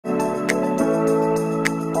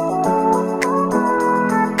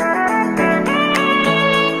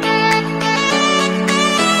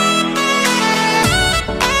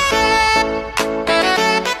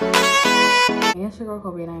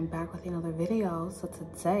video. So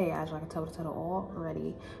today, as I can tell the title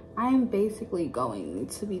already, I am basically going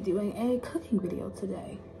to be doing a cooking video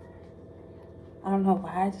today. I don't know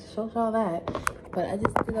why I just showed y'all that, but I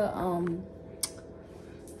just did a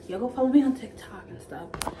y'all go follow me on TikTok and stuff.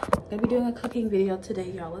 I'm gonna be doing a cooking video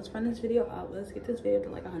today, y'all. Let's run this video up. Let's get this video to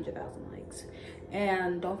like 100,000 likes.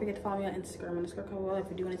 And don't forget to follow me on Instagram underscore Coco if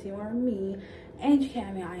you do want to see more of me. And you can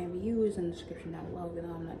have me IMVU is in the description down below, even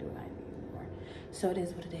though I'm not doing IMVU anymore. So it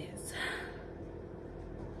is what it is.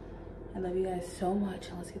 I love you guys so much.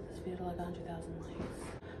 And let's get this video to like 100,000 likes.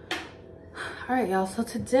 All right, y'all. So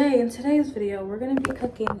today, in today's video, we're gonna be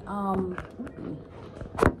cooking.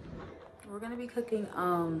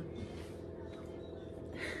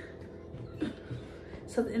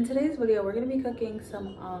 So in today's video, we're gonna be cooking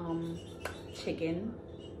some chicken,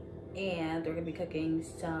 and we're gonna be cooking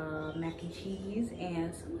some mac and cheese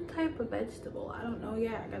and some type of vegetable. I don't know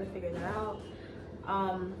yet. I gotta figure that out.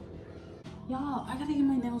 Y'all, I gotta get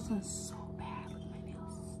my nails done so bad. Look at my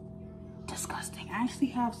nails. Disgusting. I actually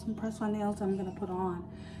have some press-on nails I'm gonna put on.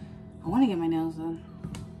 I want to get my nails done.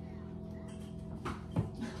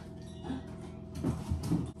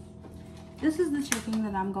 This is the chicken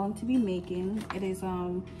that I'm going to be making. It is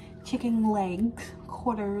chicken legs,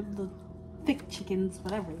 quartered, the thick chickens,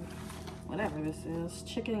 whatever this is.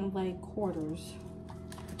 Chicken leg quarters.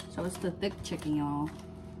 So it's the thick chicken, y'all.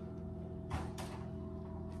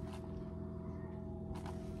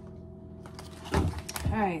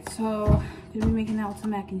 Alright, so I'm gonna be making out some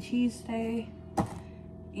mac and cheese today.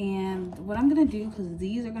 And what I'm gonna do, because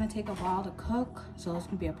these are gonna take a while to cook, so it's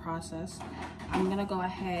gonna be a process, I'm gonna go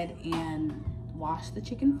ahead and wash the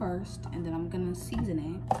chicken first, and then I'm gonna season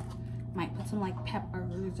it. Might put some like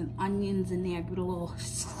peppers and onions in there, give it a little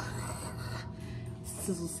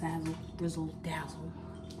sizzle sazzle, drizzle dazzle.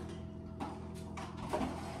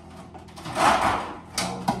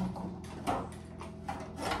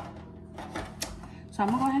 So I'm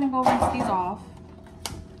gonna go ahead and go rinse these off.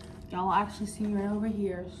 Y'all will actually see me right over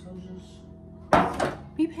here, so just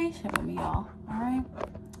be patient with me, y'all. All right,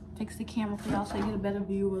 fix the camera for y'all so you get a better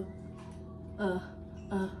view of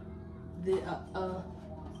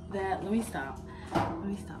that. Let me stop,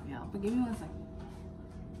 y'all, but give me 1 second.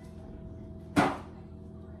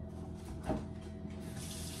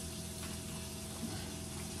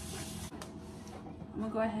 I'm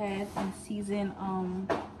gonna go ahead and season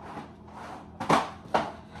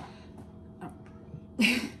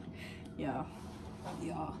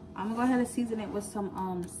y'all, I'm gonna go ahead and season it with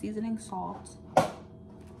some seasoning salt.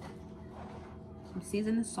 Some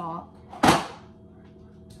seasoning salt.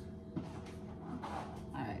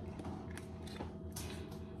 Alright.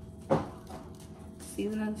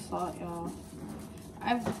 Seasoning salt, y'all.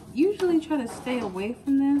 I usually try to stay away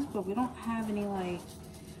from this, but we don't have any like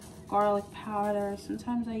garlic powder.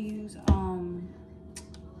 Sometimes I use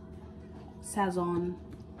Sazon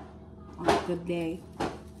on a good day.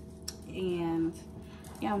 And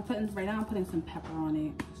yeah, I'm putting some pepper on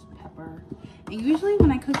it. Some pepper. And usually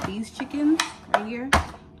when I cook these chickens right here,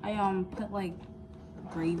 I put like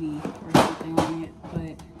gravy or something on it,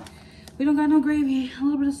 but we don't got no gravy. A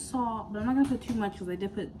little bit of salt, but I'm not gonna put too much because I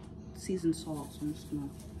did put seasoned salt, so I'm just gonna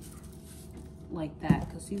like that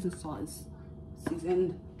because seasoned salt is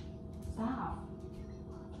seasoned. Stop.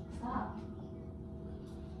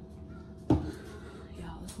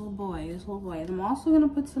 Yeah, this little boy. And I'm also gonna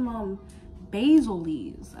put some basil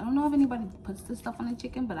leaves. I don't know if anybody puts this stuff on the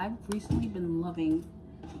chicken, but I've recently been loving.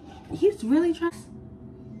 He's really trying.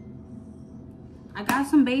 I got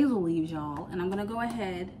some basil leaves, y'all, and I'm gonna go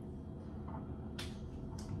ahead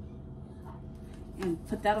and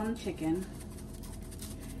put that on the chicken.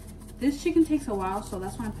 This chicken takes a while, so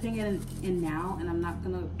that's why I'm putting it in now, and I'm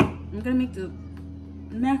gonna make the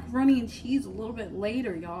macaroni and cheese a little bit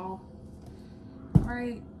later, y'all. All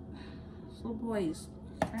right, this little boy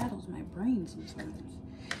rattles my brain sometimes.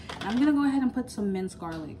 I'm gonna go ahead and put some minced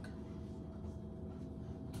garlic.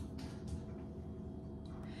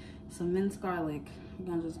 Some minced garlic. I'm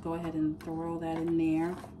gonna just go ahead and throw that in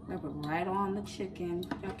there. Rub it right on the chicken.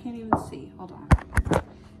 Y'all can't even see. Hold on.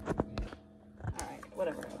 All right,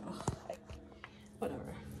 whatever.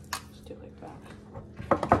 Whatever. Just do it like that.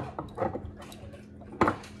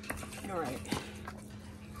 All right.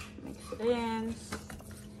 Mix it in.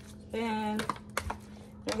 Then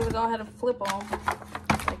we're gonna go ahead and flip them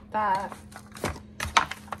like that.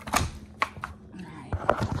 All right.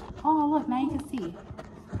 Oh, look, now you can see.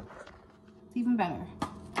 It's even better.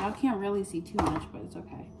 Y'all can't really see too much, but it's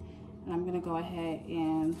okay. And I'm gonna go ahead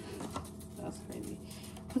and, that's crazy,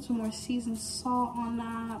 put some more seasoned salt on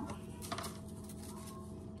that.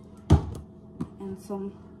 And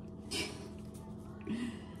some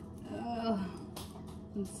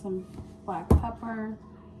And some black pepper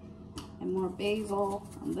and more basil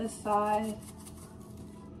on this side.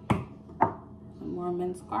 Some more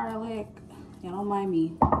minced garlic. Y'all don't mind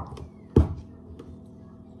me.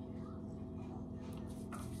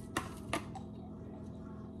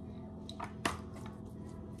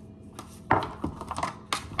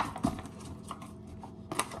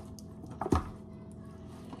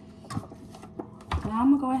 Now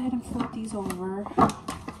I'm gonna go ahead and flip these over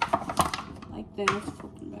like this.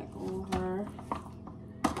 Flip them back over.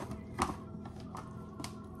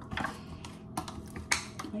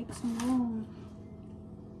 Make some room.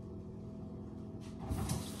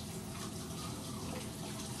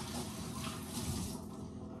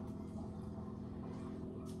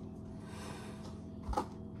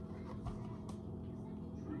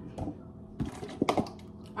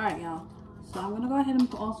 All right, y'all. So I'm gonna go ahead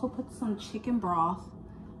and also put some chicken broth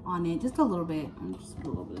on it, just a little bit. I'm just put a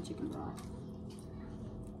little bit of chicken broth,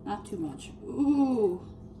 not too much. Ooh,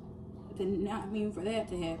 I did not mean for that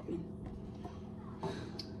to happen.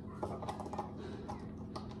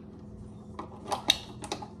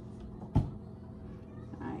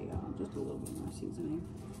 All right, y'all, just a little bit more seasoning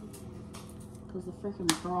because the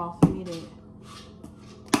freaking broth made it.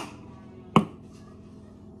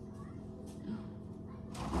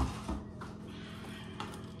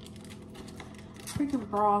 Freaking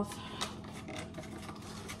broth.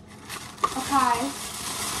 Okay,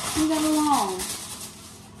 leave that alone.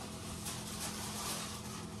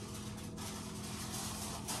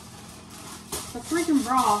 The freaking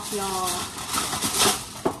broth, y'all.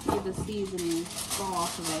 Get the seasoning go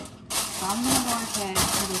off of it. So I'm gonna go ahead and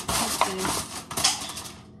just put this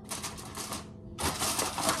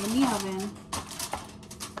in the oven.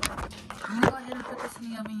 I'm gonna go ahead and put this in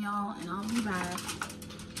the oven, y'all, and I'll be back.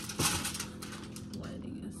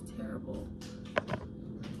 Lighting is terrible.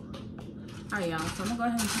 Alright, y'all, so I'm gonna go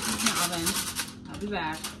ahead and put this in the oven. I'll be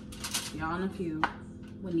back. Y'all in a few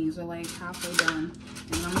when these are like halfway done.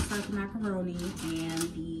 And I'm gonna start the macaroni and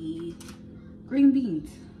the green beans.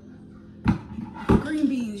 Green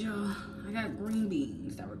beans, y'all. I got green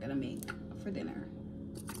beans that we're gonna make for dinner.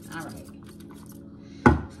 Alright.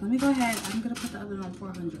 So let me go ahead. I'm gonna put the oven on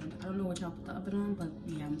 400. I don't know what y'all put the oven on, but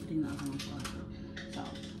yeah, I'm putting the oven on 400. So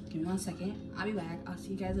give me 1 second. I'll be back. I'll see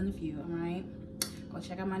you guys in a few, alright? Go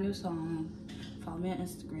check out my new song. Follow me on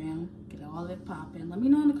Instagram. Get all of it popping. Let me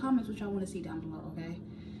know in the comments what y'all want to see down below, okay?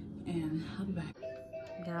 And I'll be back.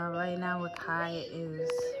 Yeah, right now Kai is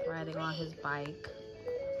riding on his bike.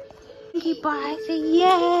 He bikes,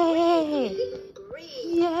 yay!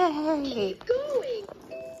 Yay!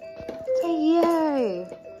 Yay!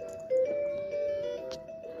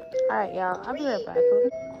 Alright, y'all, I'll be right back.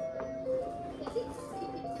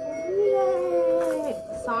 Yay!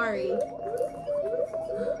 Sorry.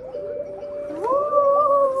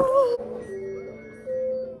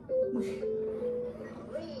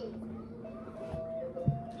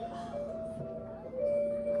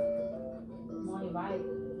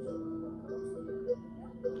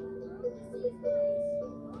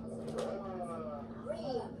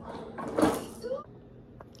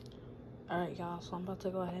 Alright, y'all, so I'm about to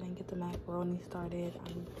go ahead and get the macaroni started.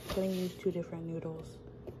 I'm gonna use 2 different noodles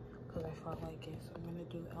because I felt like it. So I'm gonna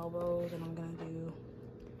do elbows and I'm gonna do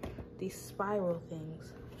these spiral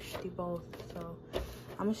things. Do both. So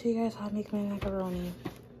I'm gonna show you guys how to make my macaroni.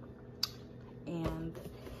 And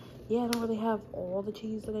yeah, I don't really have all the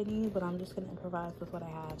cheese that I need, but I'm just gonna improvise with what I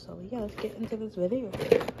have. So yeah, let's get into this video.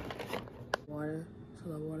 Water, so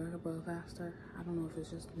the water to boil faster. I don't know if it's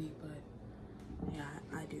just me, but yeah,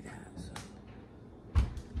 I do that. So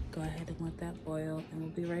go ahead and let that boil and we'll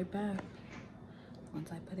be right back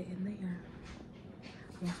once I put it in there.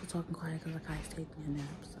 I'm also talking quiet because Kai's taking a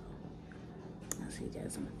nap, so I'll see you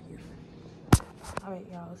guys in a few. All right,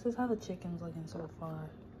 y'all, this is how the chicken's looking so far.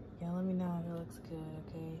 Yeah, let me know if it looks good,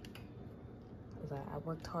 okay? Because I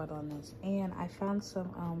worked hard on this. And I found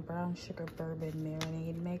some brown sugar bourbon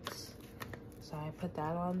marinade mix. So I put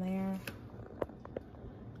that on there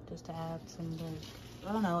just to add some, like,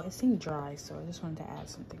 I don't know, it seemed dry, so I just wanted to add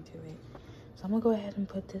something to it. So I'm gonna go ahead and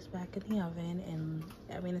put this back in the oven, and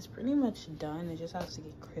I mean, it's pretty much done. It just has to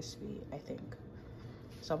get crispy, I think.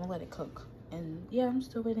 So I'm gonna let it cook. And yeah, I'm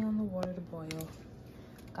still waiting on the water to boil.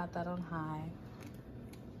 Got that on high.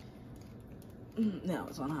 Now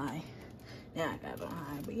it's on high. Yeah, I got it on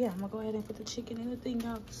high. But yeah, I'm gonna go ahead and put the chicken in the thing,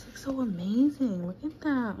 y'all. This looks so amazing. Look at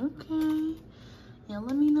that. Okay. Yeah,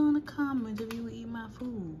 let me know in the comments if you would eat my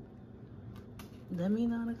food. Let me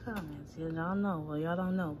know in the comments. Yeah, y'all know. Well, y'all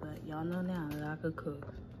don't know, but y'all know now that I could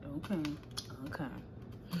cook. Okay. Okay.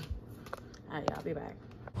 Alright, y'all, be back.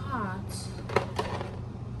 Hot.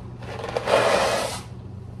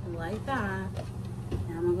 like that.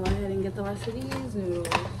 And I'm gonna go ahead and get the rest of these noodles,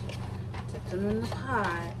 dip them in the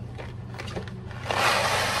pot,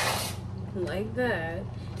 like that.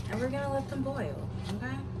 And we're gonna let them boil,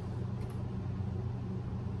 okay?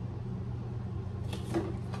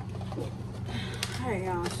 Alright,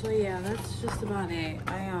 y'all, so yeah, that's just about it.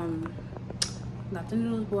 I got the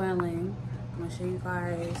noodles boiling. I'm gonna show you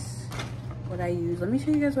guys what I use. Let me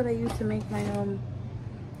show you guys what I use to make my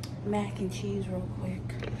mac and cheese real quick.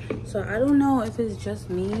 So I don't know if it's just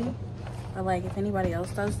me or like if anybody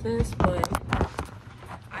else does this, but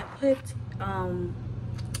I put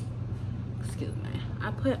excuse me,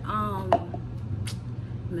 I put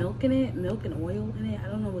milk in it, milk and oil in it. I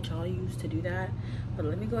don't know what y'all use to do that, but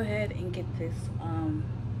let me go ahead and get this.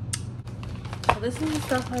 So this is the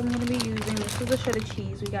stuff I'm gonna be using. This is the cheddar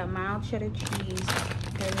cheese. We got mild cheddar cheese,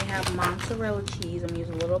 and we have mozzarella cheese. I'm gonna use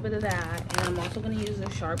a little bit of that, and I'm also gonna use the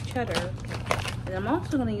sharp cheddar, and I'm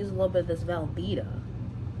also gonna use a little bit of this Velveeta.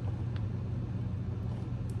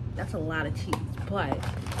 That's a lot of cheese, but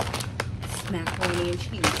it's macaroni and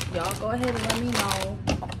cheese. Y'all go ahead and let me know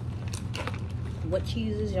what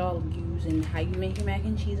cheeses y'all use and how you make your mac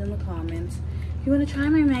and cheese in the comments. If you want to try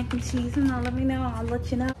my mac and cheese, and let me know. I'll let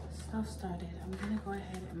you know. Stuff started. I'm gonna go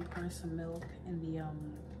ahead and pour some milk in the thing.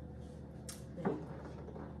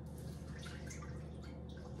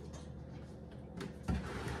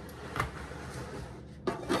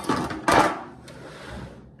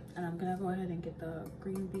 And I'm gonna go ahead and get the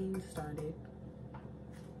green beans started.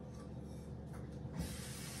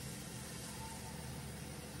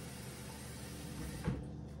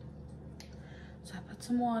 So I put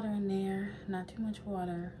some water in there, not too much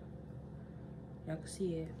water. Y'all can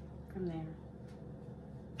see it from there.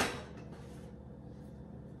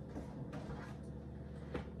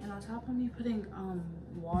 And on top of me putting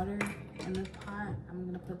water in the pot, I'm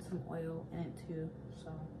gonna put some oil in it too. So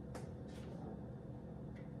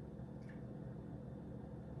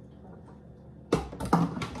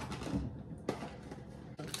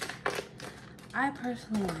I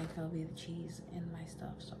personally like Velveeta cheese in my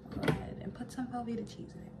stuff, so I'm gonna go ahead and put some Velveeta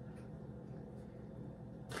cheese in it.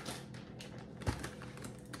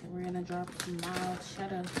 And we're gonna drop some mild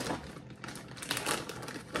cheddar.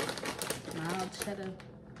 Mild cheddar.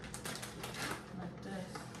 Like this.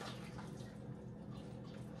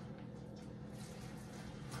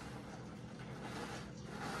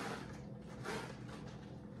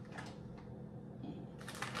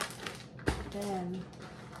 Then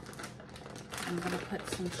I'm gonna put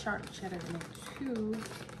some sharp cheddar in it too.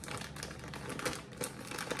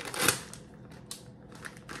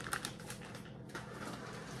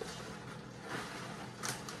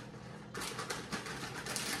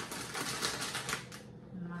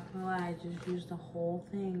 I'm not gonna lie, I just used the whole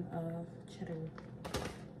thing of cheddar.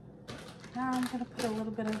 Now I'm gonna put a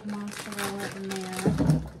little bit of mozzarella in there.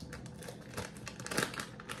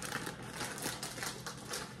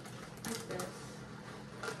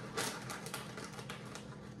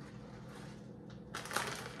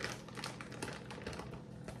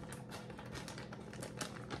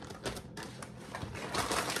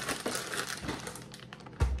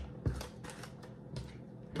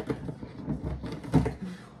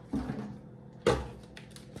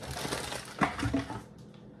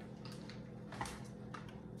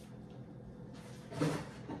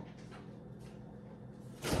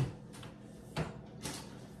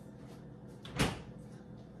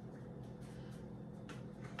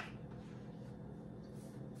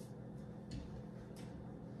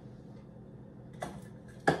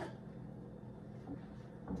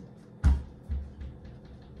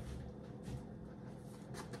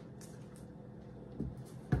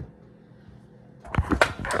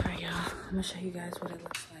 I'm gonna show you guys what it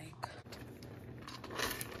looks like.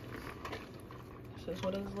 This is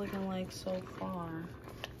what it's looking like so far.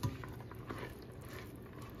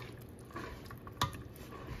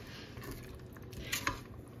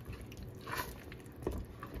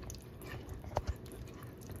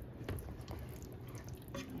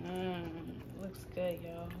 Looks good,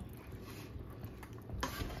 y'all.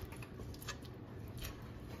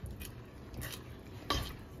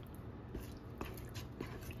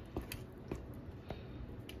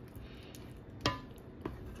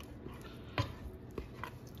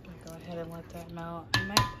 And let that melt. I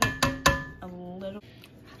might put a little.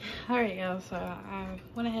 Alright, y'all, so I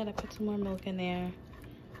went ahead and put some more milk in there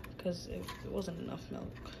because it wasn't enough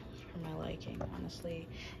milk for my liking, honestly.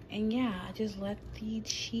 And yeah, I just let the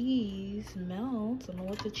cheese melt and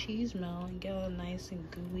let the cheese melt and get all nice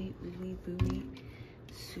and gooey, ooey, booey,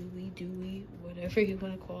 suey, dooey, whatever you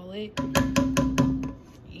want to call it. And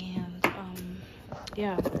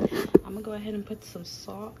yeah, I'm gonna go ahead and put some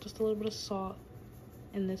salt, just a little bit of salt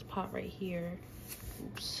in this pot right here.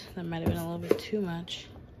 Oops, that might have been a little bit too much.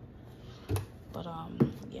 But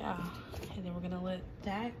yeah, and then we're gonna let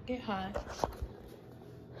that get hot.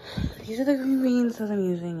 These are the green beans that I'm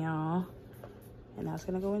using, y'all. And that's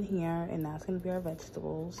gonna go in here, and that's gonna be our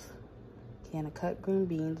vegetables. Can of cut green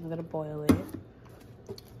beans, I'm gonna boil it.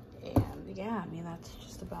 And yeah, I mean, that's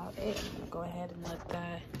just about it. I'm gonna go ahead and let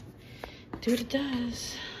that do what it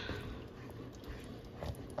does.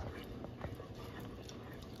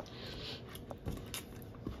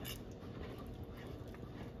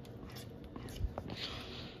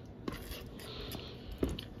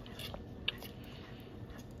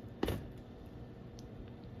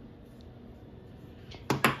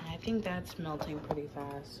 I think that's melting pretty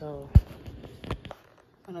fast, so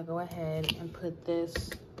I'm gonna go ahead and put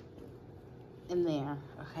this in there,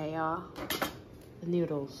 okay, y'all? The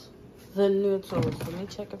noodles. Let me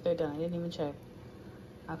check if they're done. I didn't even check.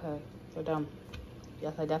 Okay, they're done.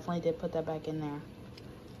 Yes, I definitely did put that back in there.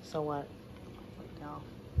 So what? Fuck y'all.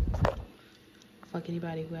 Fuck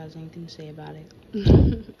anybody who has anything to say about it.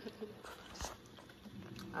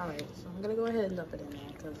 Alright, so I'm gonna go ahead and dump it in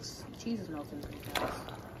there because cheese is melting pretty fast.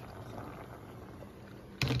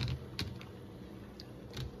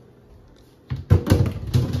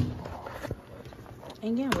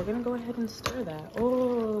 And yeah, we're gonna go ahead and stir that.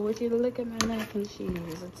 Oh, would you look at my mac and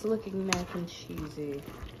cheese? It's looking mac and cheesy.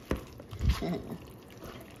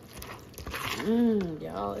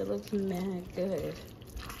 Y'all, it looks mad good.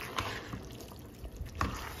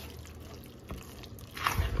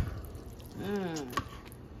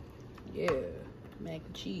 Yeah, mac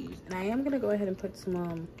and cheese. And I am gonna go ahead and put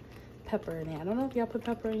some pepper in it. I don't know if y'all put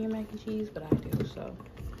pepper in your mac and cheese, but I do, so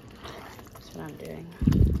that's what I'm doing.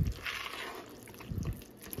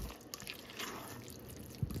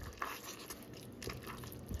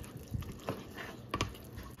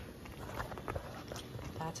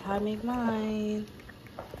 That's how I make mine.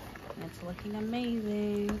 And it's looking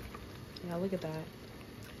amazing. Yeah, look at that.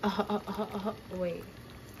 Wait.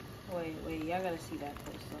 Y'all gotta see that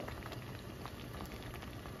close up.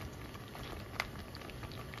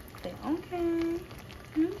 Say, okay.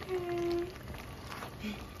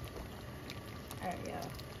 Alright, y'all.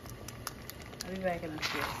 I'll be back in a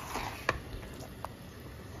few.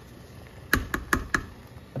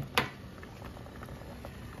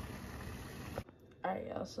 Alright,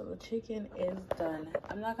 y'all, so the chicken is done.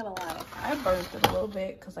 I'm not gonna lie, I burnt it a little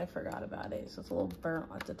bit because I forgot about it. So it's a little burnt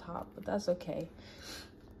at the top, but that's okay.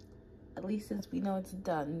 At least since we know it's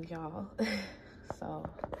done, y'all. So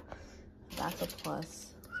that's a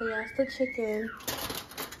plus. So yeah, it's the chicken,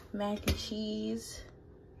 mac and cheese,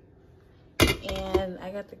 and I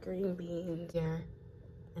got the green beans here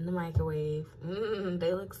in the microwave.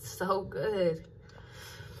 They look so good.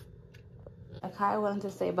 Akai wanted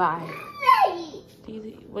to say bye.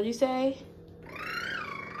 What'd you say?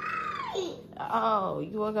 Oh,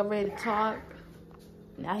 you woke up ready to talk?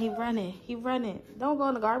 Now he running. Don't go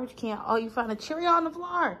in the garbage can. Oh, you found a Cheerio on the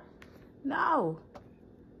floor. No.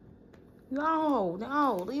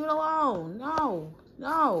 Leave it alone. No,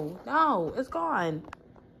 it's gone.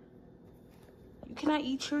 You cannot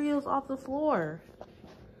eat Cheerios off the floor.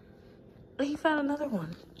 He found another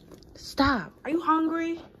one. Stop. Are you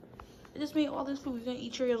hungry? I just made all this food. We're gonna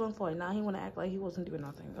eat Cheerios on the floor. Now he wanna act like he wasn't doing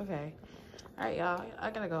nothing. Okay. All right, y'all.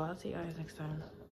 I gotta go. I'll see you guys next time.